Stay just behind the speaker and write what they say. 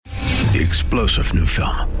The explosive new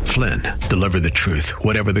film, Flynn, deliver the truth,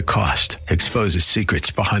 whatever the cost, exposes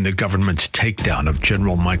secrets behind the government's takedown of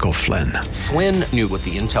General Michael Flynn. Flynn knew what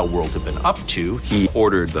the intel world had been up to. He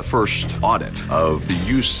ordered the first audit of the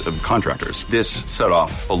use of contractors. This set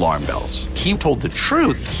off alarm bells. He told the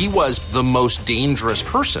truth. He was the most dangerous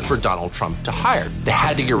person for Donald Trump to hire. They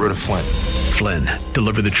had to get rid of Flynn. Flynn,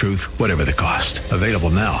 deliver the truth, whatever the cost. Available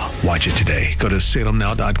now. Watch it today. Go to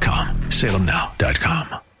salemnow.com.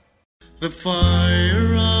 salemnow.com. The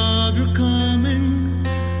fire of your coming,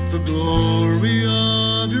 the glory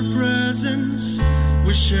of your presence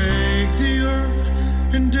will shake the earth,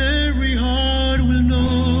 and every heart will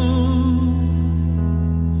know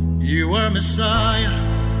you are Messiah,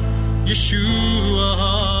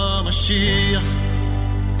 Yeshua HaMashiach,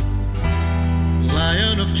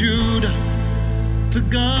 Lion of Judah, the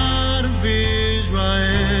God of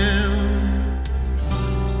Israel.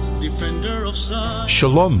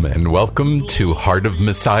 Shalom and welcome to Heart of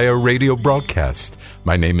Messiah radio broadcast.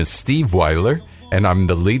 My name is Steve Weiler and I'm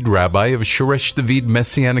the lead rabbi of Shoresh David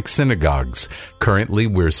Messianic Synagogues. Currently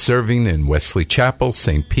we're serving in Wesley Chapel,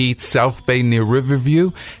 St. Pete, South Bay near Riverview,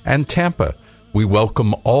 and Tampa. We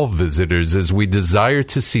welcome all visitors as we desire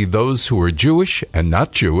to see those who are Jewish and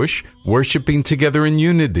not Jewish worshiping together in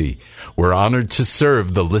unity. We're honored to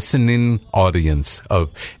serve the listening audience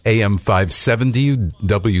of AM 570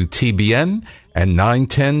 WTBN and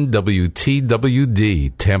 910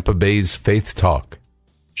 WTWD, Tampa Bay's Faith Talk.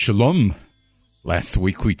 Shalom. Last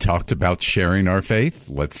week we talked about sharing our faith.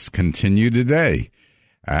 Let's continue today.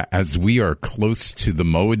 As we are close to the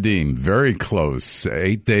Moedim, very close,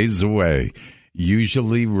 8 days away,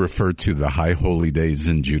 usually referred to the high holy days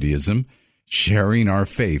in Judaism, sharing our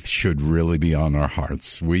faith should really be on our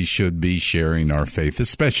hearts. We should be sharing our faith,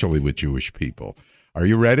 especially with Jewish people. Are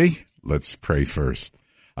you ready? Let's pray first.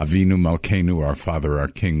 Avinu Malkeinu, our Father, our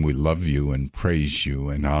King, we love you and praise you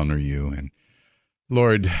and honor you. And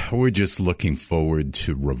Lord, we're just looking forward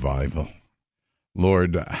to revival.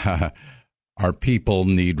 Lord, our people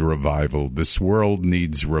need revival. This world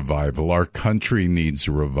needs revival. Our country needs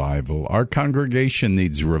revival. Our congregation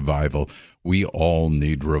needs revival. We all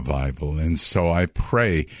need revival. And so I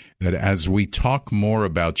pray that as we talk more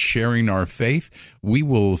about sharing our faith, we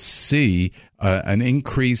will see an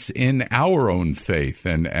increase in our own faith.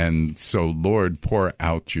 And so, Lord, pour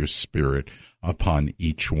out your Spirit upon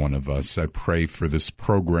each one of us. I pray for this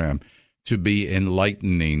program to be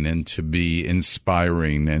enlightening and to be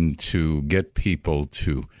inspiring and to get people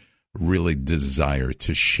to really desire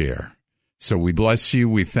to share. So we bless you,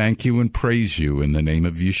 we thank you, and praise you in the name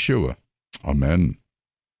of Yeshua. Amen.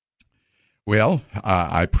 Well,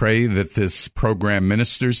 I pray that this program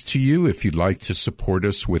ministers to you. If you'd like to support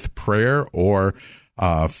us with prayer or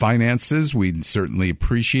finances, we'd certainly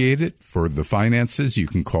appreciate it. For the finances, you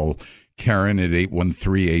can call Karen at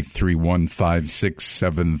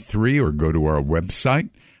 813-831-5673 or go to our website,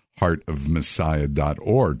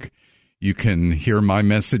 heartofmessiah.org. You can hear my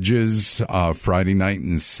messages Friday night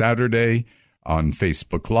and Saturday on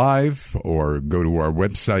Facebook Live, or go to our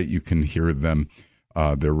website. You can hear them.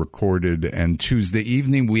 They're recorded. And Tuesday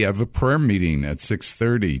evening, we have a prayer meeting at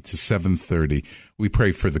 6:30 to 7:30. We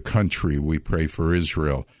pray for the country. We pray for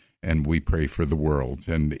Israel. And we pray for the world.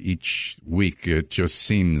 And each week, it just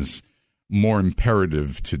seems more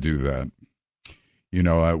imperative to do that. You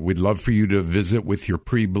know, we'd love for you to visit with your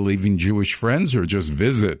pre-believing Jewish friends or just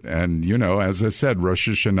visit. And, you know, as I said, Rosh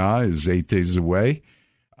Hashanah is 8 days away.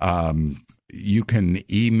 You can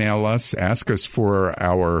email us, ask us for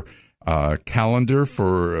our calendar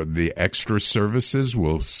for the extra services.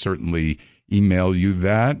 We'll certainly email you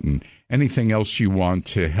that, and anything else you want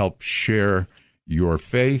to help share your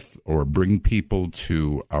faith or bring people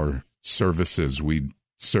to our services, we'd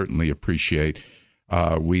certainly appreciate.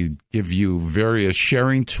 We give you various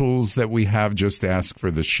sharing tools that we have. Just ask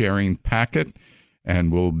for the sharing packet,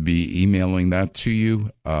 and we'll be emailing that to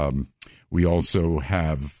you. We also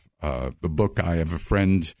have the book, I Have a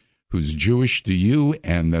Friend Who's Jewish, Do You?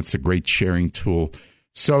 And that's a great sharing tool.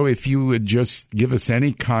 So if you would just give us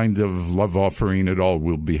any kind of love offering at all,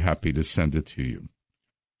 we'll be happy to send it to you.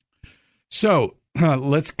 So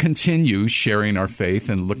let's continue sharing our faith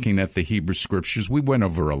and looking at the Hebrew Scriptures. We went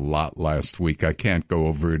over a lot last week. I can't go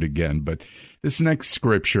over it again, but this next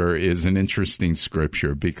scripture is an interesting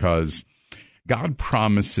scripture because God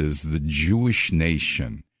promises the Jewish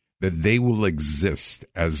nation that they will exist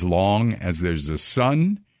as long as there's a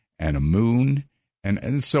sun and a moon.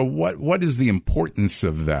 And so what is the importance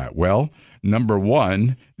of that? Well, number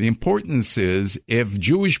one, the importance is if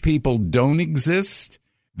Jewish people don't exist,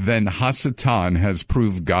 then Hasatan has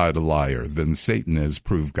proved God a liar. Then Satan has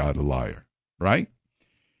proved God a liar, right?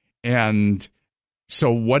 And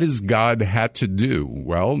so what has God had to do?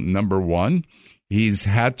 Well, number one, he's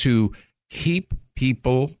had to keep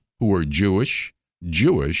people who are Jewish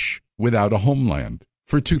without a homeland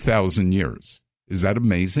for 2,000 years. Is that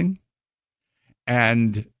amazing?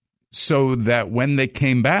 And so that when they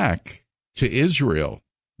came back to Israel,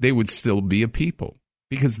 they would still be a people,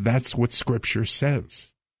 because that's what Scripture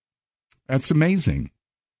says. That's amazing.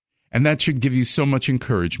 And that should give you so much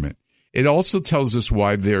encouragement. It also tells us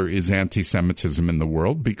why there is anti-Semitism in the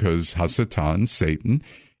world, because Hasatan, Satan,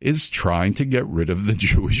 is trying to get rid of the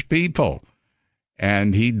Jewish people.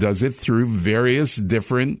 And he does it through various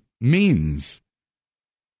different means.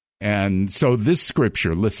 And so this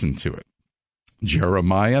scripture, listen to it.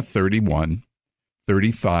 Jeremiah 31,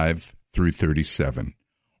 35 through 37.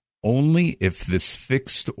 Only if this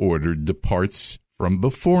fixed order departs from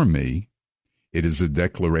before me, it is a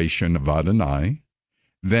declaration of Adonai,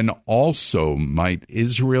 then also might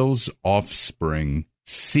Israel's offspring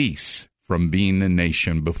cease from being a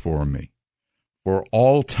nation before me. For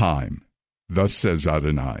all time, thus says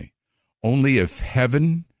Adonai, only if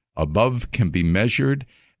heaven above can be measured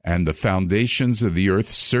and the foundations of the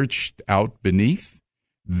earth searched out beneath,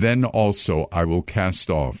 then also I will cast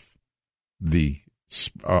off the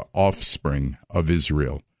offspring of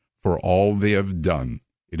Israel for all they have done.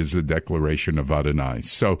 It is a declaration of Adonai.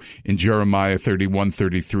 So in Jeremiah 31,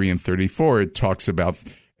 33, and 34, it talks about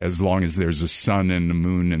as long as there's a sun and a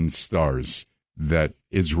moon and stars, that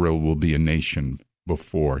Israel will be a nation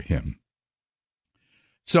before him.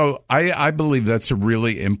 So I believe that's a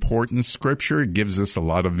really important scripture. It gives us a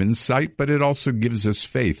lot of insight, but it also gives us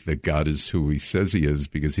faith that God is who he says he is,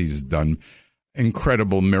 because he's done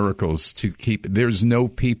incredible miracles to keep. There's no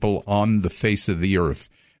people on the face of the earth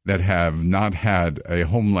that have not had a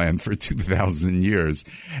homeland for 2,000 years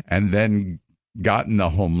and then gotten a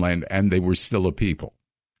homeland, and they were still a people.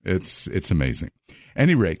 It's amazing. At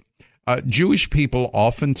any rate, Jewish people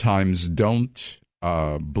oftentimes don't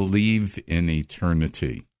believe in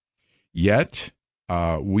eternity. Yet,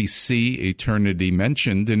 we see eternity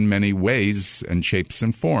mentioned in many ways and shapes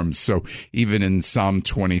and forms. So even in Psalm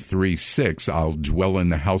 23:6, I'll dwell in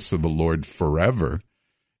the house of the Lord forever,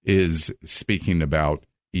 is speaking about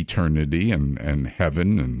eternity and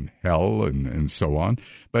heaven and hell and so on.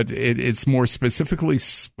 But it's more specifically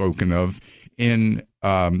spoken of in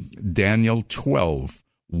Daniel 12,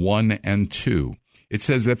 1 and 2. It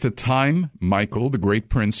says, at the time, Michael, the great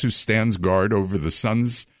prince who stands guard over the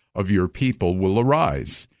sons of your people, will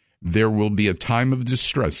arise. There will be a time of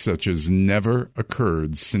distress such as never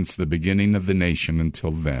occurred since the beginning of the nation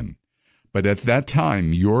until then. But at that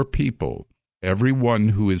time, your people, everyone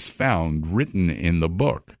who is found written in the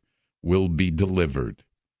book, will be delivered.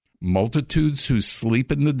 Multitudes who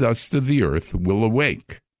sleep in the dust of the earth will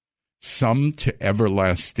awake, some to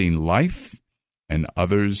everlasting life, and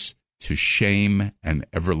others to shame and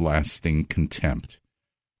everlasting contempt.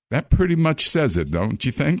 That pretty much says it, don't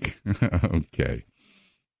you think? Okay.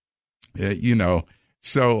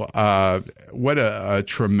 So what a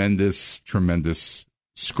tremendous, tremendous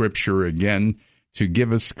scripture, again, to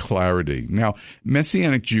give us clarity. Now,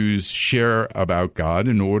 Messianic Jews share about God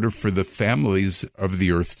in order for the families of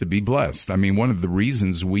the earth to be blessed. I mean, one of the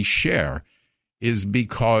reasons we share is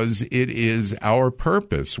because it is our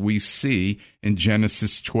purpose. We see in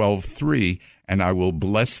Genesis 12:3, and I will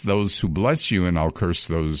bless those who bless you, and I'll curse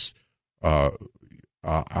those, and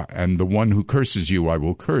the one who curses you I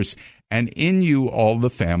will curse. And in you all the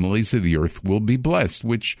families of the earth will be blessed,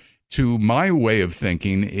 which to my way of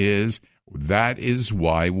thinking is that is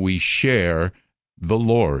why we share the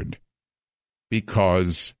Lord.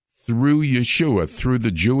 Because through Yeshua, through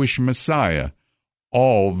the Jewish Messiah,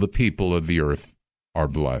 all the people of the earth are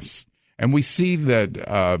blessed. And we see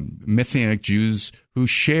that Messianic Jews who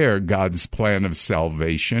share God's plan of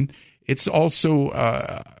salvation, it's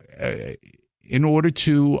also in order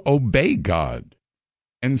to obey God.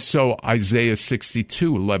 And so Isaiah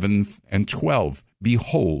 62, 11 and 12,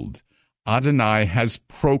 behold, Adonai has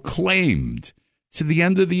proclaimed to the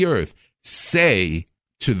end of the earth, say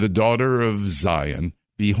to the daughter of Zion,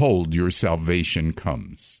 behold, your salvation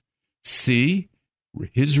comes. See,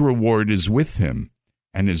 his reward is with him,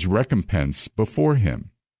 and his recompense before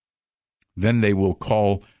him. Then they will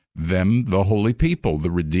call them the holy people,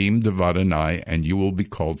 the redeemed of Adonai, and you will be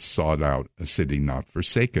called sought out, a city not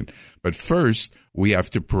forsaken. But first, we have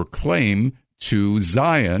to proclaim to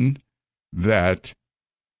Zion that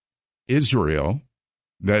Israel,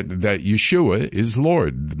 that Yeshua is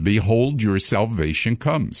Lord. Behold, your salvation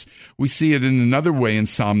comes. We see it in another way in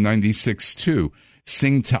Psalm 96:2.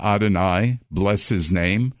 Sing to Adonai, bless his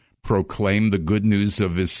name, proclaim the good news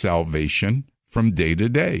of his salvation, from day to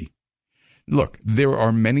day. Look, there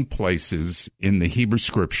are many places in the Hebrew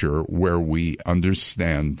Scripture where we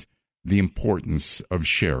understand the importance of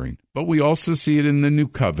sharing, but we also see it in the New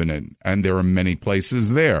Covenant, and there are many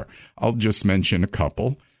places there. I'll just mention a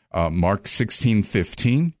couple. Mark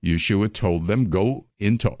 16:15, Yeshua told them, go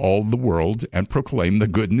into all the world and proclaim the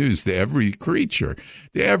good news to every creature,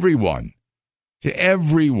 to everyone,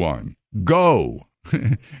 go.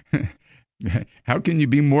 How can you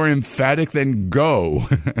be more emphatic than go?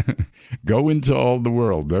 Go into all the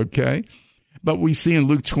world, okay? But we see in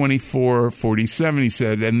Luke 24:47, he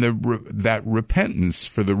said, and that repentance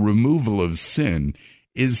for the removal of sin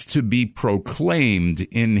is to be proclaimed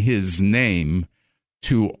in his name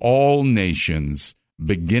to all nations,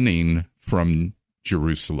 beginning from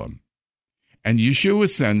Jerusalem. And Yeshua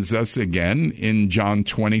sends us again in John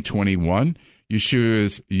 20:21.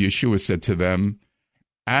 Yeshua said to them,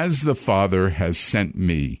 as the Father has sent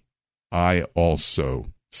me, I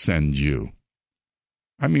also send you.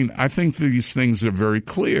 I mean, I think these things are very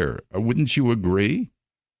clear. Wouldn't you agree?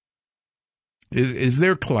 Is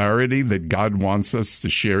there clarity that God wants us to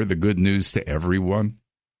share the good news to everyone?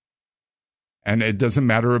 And it doesn't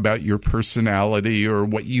matter about your personality or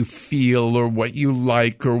what you feel or what you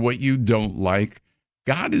like or what you don't like.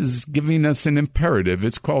 God is giving us an imperative.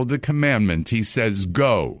 It's called a commandment. He says,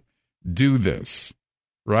 go, do this,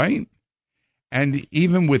 right? And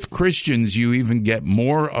even with Christians, you even get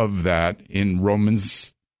more of that in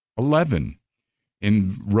Romans 11.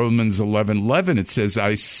 In Romans 11:11, it says,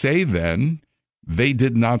 I say then, they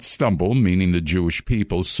did not stumble, meaning the Jewish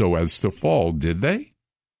people, so as to fall, did they?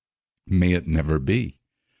 May it never be.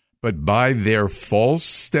 But by their false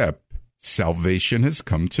step, salvation has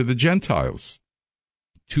come to the Gentiles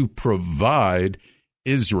to provoke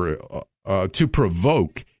Israel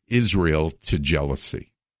to jealousy.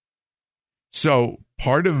 So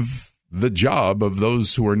part of the job of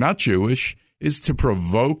those who are not Jewish is to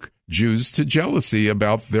provoke Jews to jealousy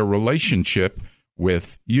about their relationship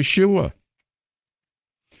with Yeshua.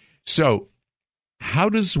 So how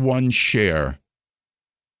does one share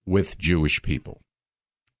with Jewish people?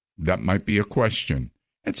 That might be a question.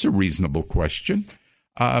 It's a reasonable question.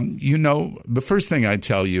 The first thing I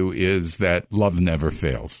tell you is that love never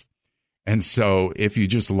fails. And so if you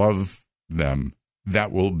just love them,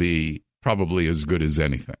 that will be probably as good as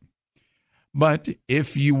anything. But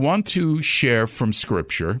if you want to share from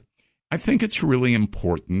Scripture, I think it's really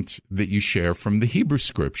important that you share from the Hebrew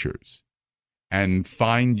Scriptures and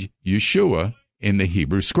find Yeshua in the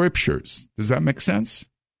Hebrew Scriptures. Does that make sense?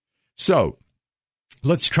 So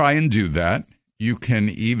let's try and do that. You can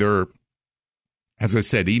either, as I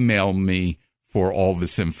said, email me for all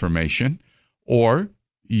this information, or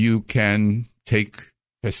you can take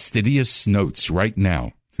fastidious notes right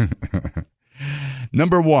now.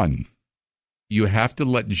 Number one, you have to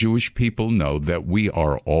let Jewish people know that we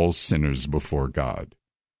are all sinners before God.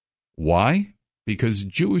 Why? Because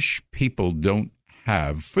Jewish people don't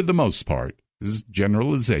have, for the most part, this is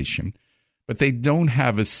generalization, but they don't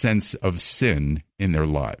have a sense of sin in their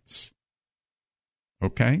lives.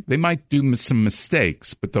 Okay? They might do some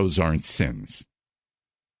mistakes, but those aren't sins.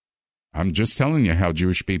 I'm just telling you how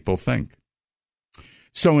Jewish people think.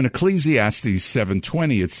 So in Ecclesiastes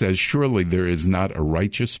 7:20, it says, surely there is not a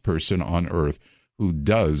righteous person on earth who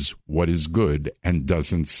does what is good and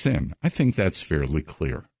doesn't sin. I think that's fairly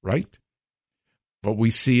clear, right? But we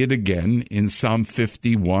see it again in Psalm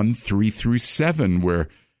 51, 3-7, where,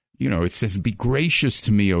 it says, be gracious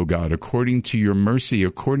to me, O God, according to your mercy,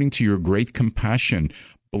 according to your great compassion.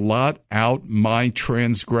 Blot out my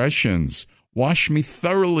transgressions. Wash me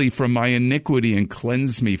thoroughly from my iniquity and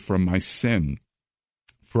cleanse me from my sin.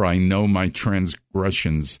 For I know my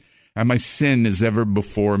transgressions, and my sin is ever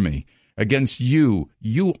before me. Against you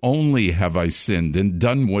only have I sinned and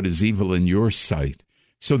done what is evil in your sight,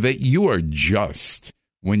 so that you are just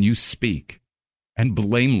when you speak and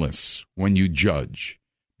blameless when you judge.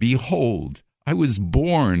 Behold, I was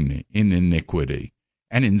born in iniquity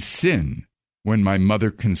and in sin when my mother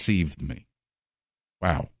conceived me.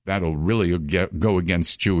 Wow, that'll really go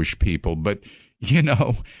against Jewish people, but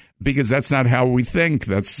because that's not how we think.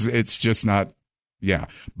 It's just not, yeah.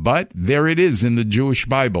 But there it is in the Jewish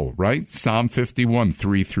Bible, right? Psalm 51,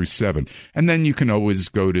 3-7. And then you can always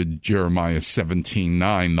go to Jeremiah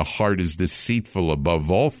 17:9. The heart is deceitful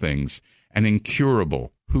above all things and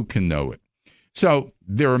incurable. Who can know it? So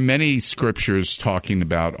there are many scriptures talking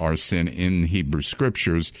about our sin in Hebrew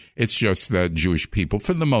scriptures. It's just that Jewish people,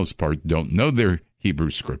 for the most part, don't know their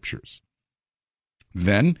Hebrew scriptures.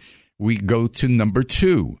 Then we go to number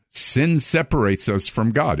 2. Sin separates us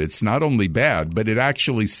from God. It's not only bad, but it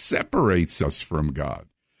actually separates us from God.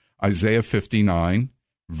 Isaiah 59,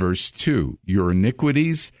 verse 2. Your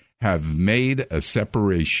iniquities have made a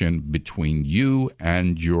separation between you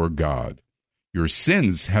and your God. Your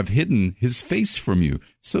sins have hidden his face from you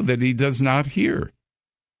so that he does not hear.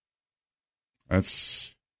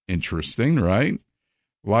 That's interesting, right?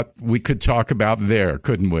 A lot we could talk about there,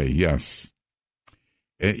 couldn't we? Yes.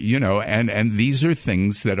 And these are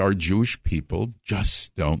things that our Jewish people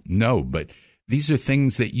just don't know. But these are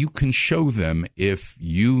things that you can show them if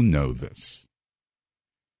you know this.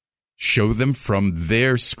 Show them from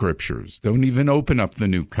their scriptures. Don't even open up the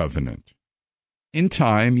New Covenant. In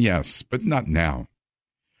time, yes, but not now.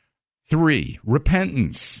 3,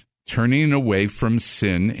 repentance. Turning away from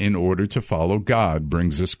sin in order to follow God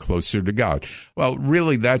brings us closer to God. Well,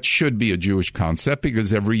 really, that should be a Jewish concept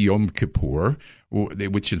because every Yom Kippur,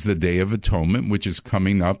 which is the Day of Atonement, which is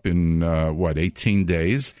coming up in, 18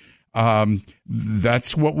 days,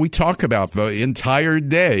 that's what we talk about. The entire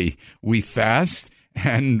day we fast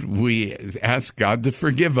and we ask God to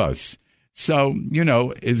forgive us. So,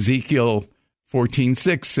 Ezekiel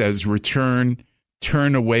 14:6 says,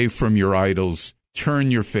 turn away from your idols,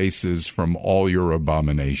 turn your faces from all your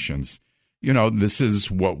abominations. This is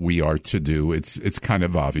what we are to do. It's kind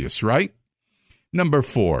of obvious, right? Number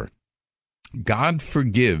 4, God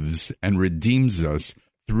forgives and redeems us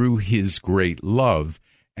through his great love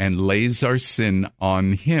and lays our sin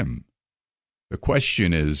on him. The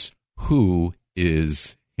question is, who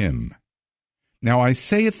is him? Now, I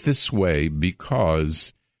say it this way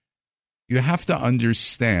because you have to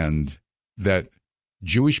understand that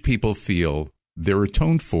Jewish people feel they're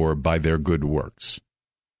atoned for by their good works.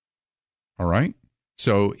 All right?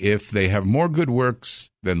 So if they have more good works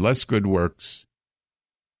than less good works,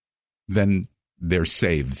 then they're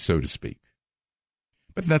saved, so to speak.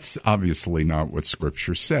 But that's obviously not what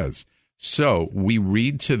Scripture says. So we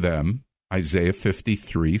read to them Isaiah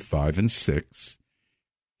 53, 5 and 6.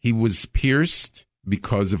 He was pierced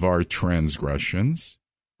because of our transgressions,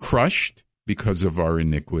 crushed because of our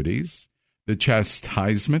iniquities. The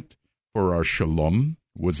chastisement for our shalom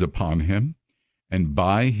was upon him, and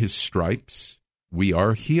by his stripes we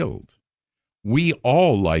are healed. We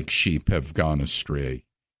all like sheep have gone astray.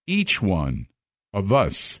 Each one of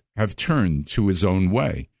us have turned to his own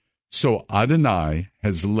way. So Adonai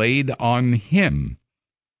has laid on him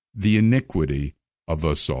the iniquity of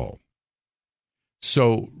us all.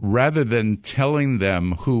 So rather than telling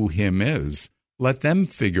them who him is, let them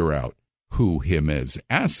figure out who him is.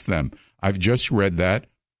 Ask them, I've just read that.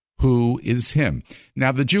 Who is him?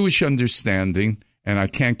 Now, the Jewish understanding, and I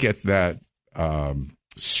can't get that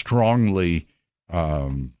strongly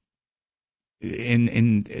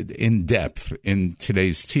in depth in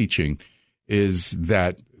today's teaching, is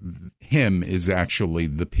that him is actually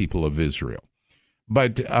the people of Israel.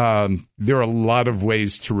 But there are a lot of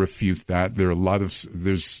ways to refute that.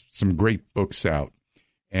 There's some great books out.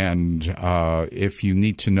 And if you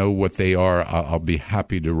need to know what they are, I'll be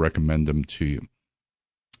happy to recommend them to you.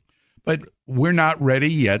 But we're not ready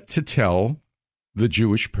yet to tell the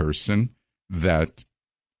Jewish person that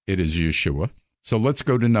it is Yeshua. So let's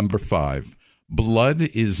go to number 5. Blood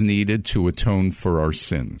is needed to atone for our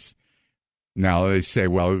sins. Now they say,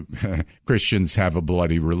 well, Christians have a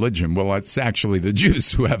bloody religion. Well, it's actually the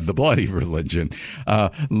Jews who have the bloody religion.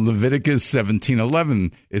 Leviticus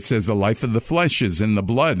 17:11, it says the life of the flesh is in the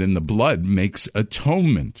blood, and the blood makes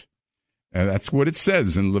atonement. And that's what it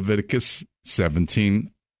says in Leviticus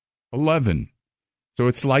 17:11. So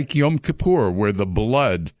it's like Yom Kippur, where the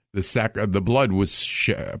blood was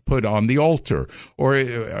put on the altar, or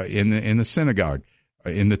in the synagogue,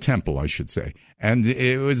 in the temple, I should say. And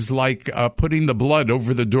it was like putting the blood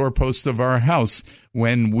over the doorpost of our house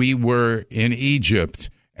when we were in Egypt,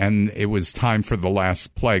 and it was time for the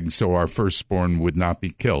last plague, so our firstborn would not be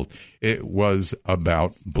killed. It was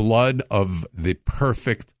about blood of the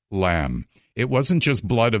perfect lamb. It wasn't just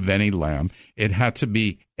blood of any lamb. It had to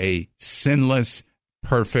be a sinless,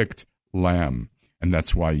 perfect lamb. And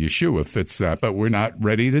that's why Yeshua fits that. But we're not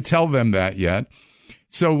ready to tell them that yet.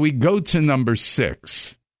 So we go to number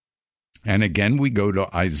 6. And again, we go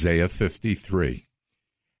to Isaiah 53.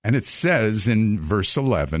 And it says in verse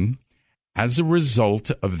 11, as a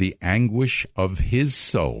result of the anguish of his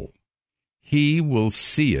soul, he will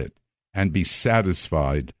see it and be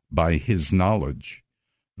satisfied by his knowledge.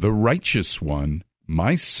 The righteous one,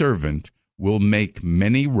 my servant, will make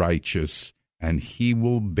many righteous, and he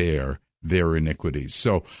will bear their iniquities.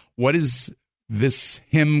 So what is this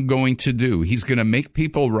him going to do? He's going to make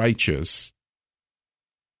people righteous.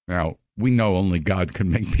 Now, we know only God can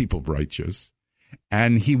make people righteous.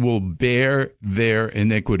 And he will bear their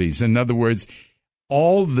iniquities. In other words,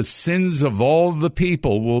 all the sins of all the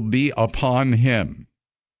people will be upon him.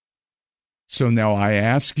 So now I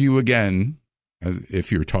ask you again,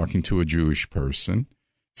 if you're talking to a Jewish person,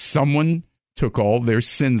 someone took all their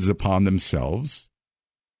sins upon themselves.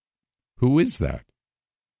 Who is that?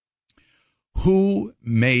 Who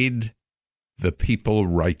made the people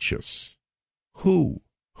righteous? Who?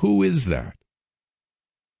 Who is that?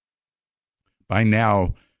 By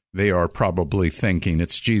now, they are probably thinking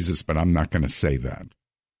it's Jesus, but I'm not going to say that.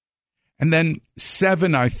 And then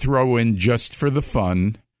 7 I throw in just for the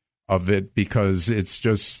fun of it, because it's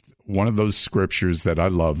just one of those scriptures that I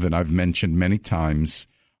love and I've mentioned many times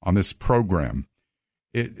on this program.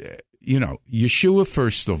 Yeshua,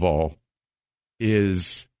 first of all,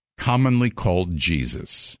 is commonly called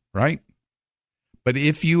Jesus, right? But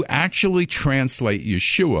if you actually translate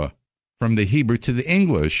Yeshua from the Hebrew to the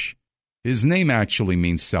English, his name actually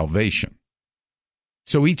means salvation.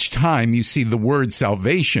 So each time you see the word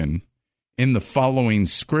salvation in the following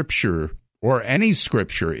scripture, or any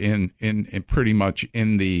scripture in pretty much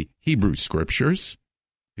in the Hebrew scriptures,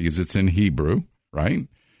 because it's in Hebrew, right?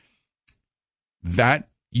 That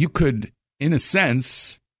you could, in a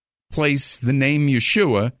sense, place the name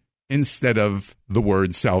Yeshua instead of the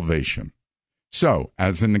word salvation. So,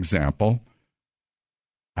 as an example,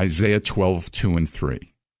 Isaiah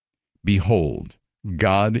 12:2-3. Behold,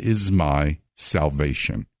 God is my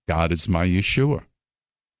salvation. God is my Yeshua.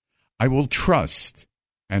 I will trust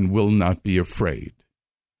and will not be afraid.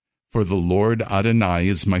 For the Lord Adonai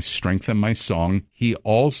is my strength and my song. He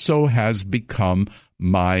also has become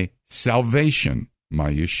my salvation,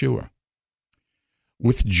 my Yeshua.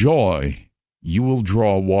 With joy you will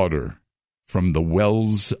draw water from the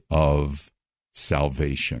wells of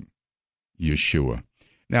salvation, Yeshua.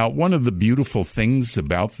 Now, one of the beautiful things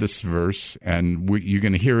about this verse, and you're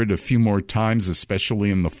going to hear it a few more times, especially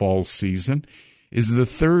in the fall season, is the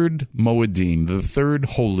third Moedim, the third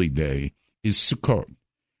holy day, is Sukkot.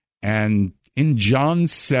 And in John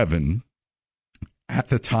 7, at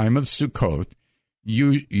the time of Sukkot,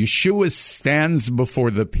 Yeshua stands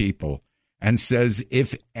before the people and says,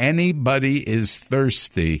 if anybody is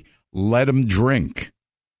thirsty, let him drink.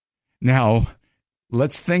 Now,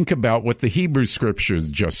 let's think about what the Hebrew scriptures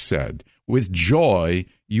just said. With joy,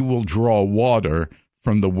 you will draw water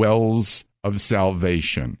from the wells of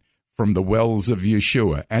salvation, from the wells of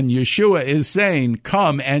Yeshua. And Yeshua is saying,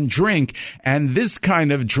 come and drink, and this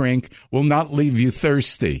kind of drink will not leave you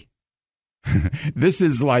thirsty. This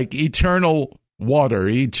is like eternal water,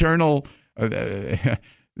 eternal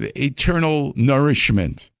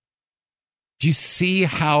nourishment. Do you see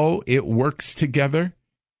how it works together?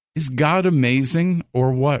 Is God amazing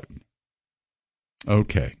or what?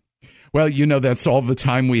 Okay. Well, that's all the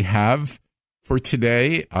time we have for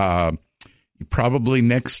today. Probably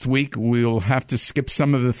next week we'll have to skip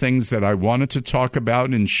some of the things that I wanted to talk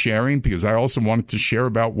about in sharing, because I also wanted to share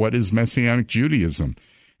about what is Messianic Judaism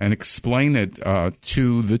and explain it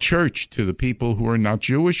to the church, to the people who are not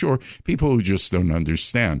Jewish or people who just don't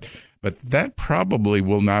understand. But that probably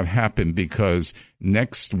will not happen, because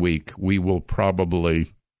next week we will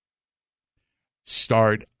probably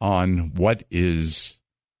start on what is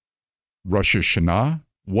Rosh Hashanah,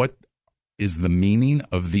 what is the meaning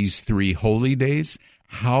of these 3 holy days,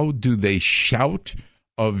 how do they shout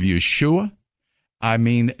of Yeshua? I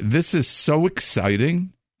mean, this is so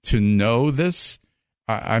exciting to know this.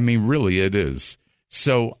 I mean, really, it is.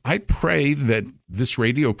 So I pray that this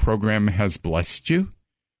radio program has blessed you.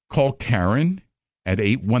 Call Karen at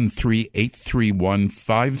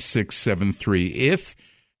 813-831-5673 if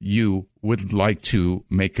you would like to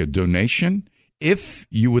make a donation, if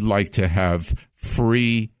you would like to have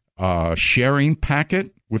free sharing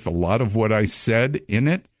packet with a lot of what I said in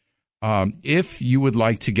it, if you would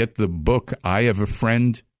like to get the book, I Have a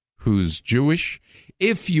Friend Who's Jewish,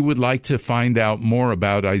 if you would like to find out more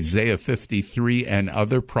about Isaiah 53 and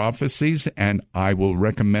other prophecies, and I will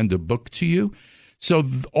recommend a book to you. So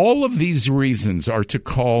all of these reasons are to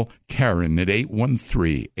call Karen at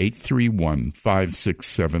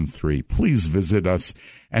 813-831-5673. Please visit us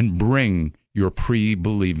and bring your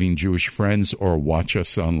pre-believing Jewish friends, or watch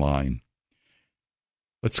us online.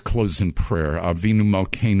 Let's close in prayer. Avinu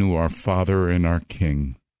Malkeinu, our Father and our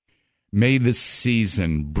King. May this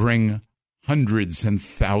season bring hundreds and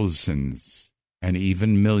thousands and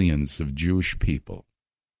even millions of Jewish people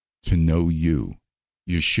to know you,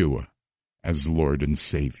 Yeshua, as Lord and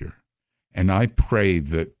Savior. And I pray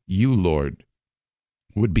that you, Lord,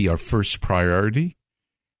 would be our first priority,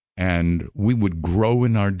 and we would grow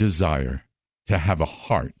in our desire to have a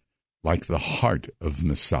heart like the heart of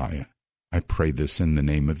Messiah. I pray this in the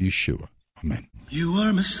name of Yeshua. Amen. You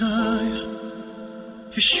are Messiah,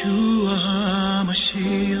 Yeshua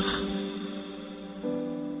HaMashiach,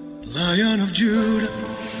 Lion of Judah,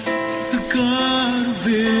 the God of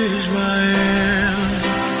Israel.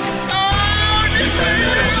 Oh, defend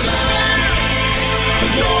the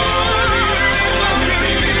Lord of the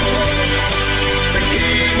people, the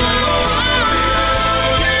King of all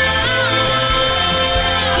the earth.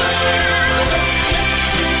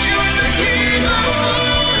 You're the King of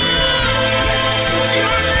all the earth. You're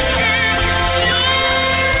the King, you're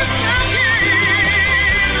the King.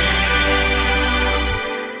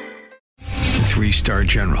 3-star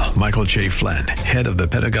General Michael J. Flynn, head of the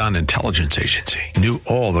Pentagon Intelligence Agency, knew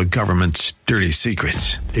all the government's dirty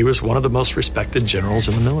secrets. He was one of the most respected generals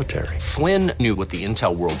in the military. Flynn knew what the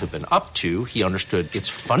intel world had been up to. He understood its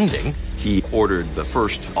funding. He ordered the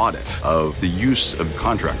first audit of the use of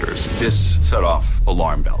contractors. This set off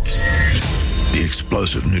alarm bells. The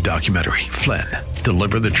explosive new documentary, Flynn,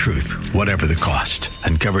 Deliver the Truth, Whatever the Cost,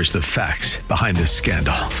 uncovers the facts behind this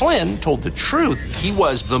scandal. Flynn told the truth. He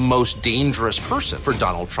was the most dangerous person for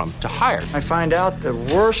Donald Trump to hire. I find out the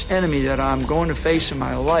worst enemy that I'm going to face in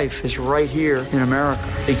my life is right here in America.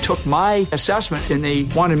 They took my assessment and they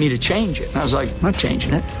wanted me to change it. And I was like, I'm not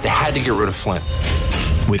changing it. They had to get rid of Flynn.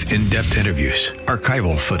 With in-depth interviews,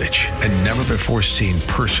 archival footage, and never-before-seen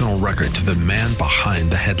personal records of the man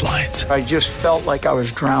behind the headlines. I just felt like I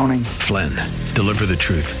was drowning. Flynn, Deliver the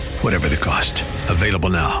Truth, Whatever the Cost. Available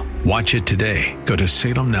now. Watch it today. Go to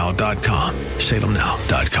salemnow.com.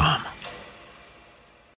 salemnow.com.